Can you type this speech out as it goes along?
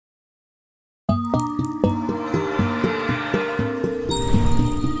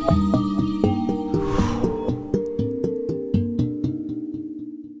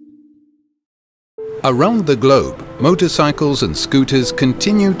Around the globe, motorcycles and scooters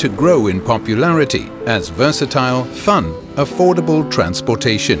continue to grow in popularity as versatile, fun, affordable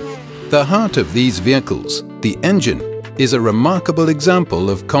transportation. The heart of these vehicles, the engine, is a remarkable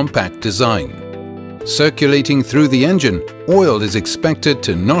example of compact design. Circulating through the engine, oil is expected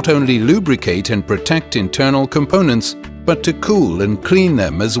to not only lubricate and protect internal components, but to cool and clean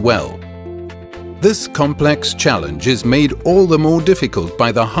them as well. This complex challenge is made all the more difficult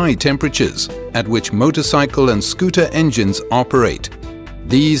by the high temperatures at which motorcycle and scooter engines operate.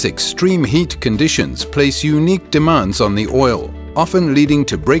 These extreme heat conditions place unique demands on the oil, often leading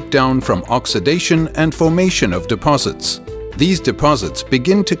to breakdown from oxidation and formation of deposits. These deposits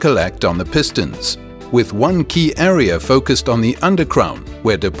begin to collect on the pistons, with one key area focused on the undercrown,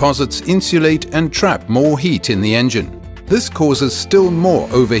 where deposits insulate and trap more heat in the engine. This causes still more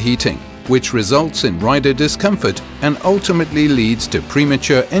overheating, which results in rider discomfort and ultimately leads to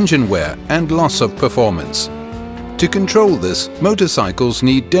premature engine wear and loss of performance. To control this, motorcycles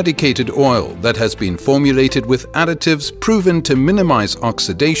need dedicated oil that has been formulated with additives proven to minimize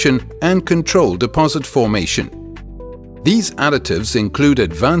oxidation and control deposit formation. These additives include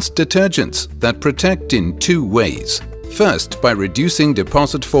advanced detergents that protect in two ways. First, by reducing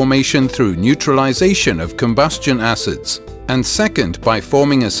deposit formation through neutralization of combustion acids, and second, by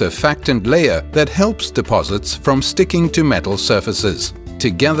forming a surfactant layer that helps deposits from sticking to metal surfaces.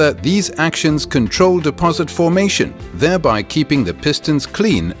 Together, these actions control deposit formation, thereby keeping the pistons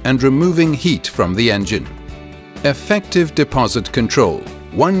clean and removing heat from the engine. Effective deposit control,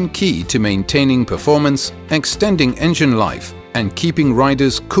 one key to maintaining performance, extending engine life, and keeping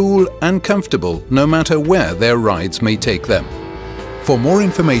riders cool and comfortable no matter where their rides may take them. For more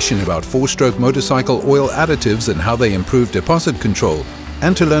information about four-stroke motorcycle oil additives and how they improve deposit control,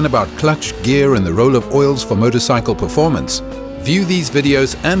 and to learn about clutch, gear and the role of oils for motorcycle performance, view these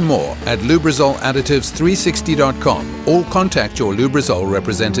videos and more at LubrisolAdditives360.com or contact your Lubrizol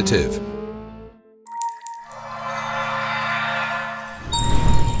representative.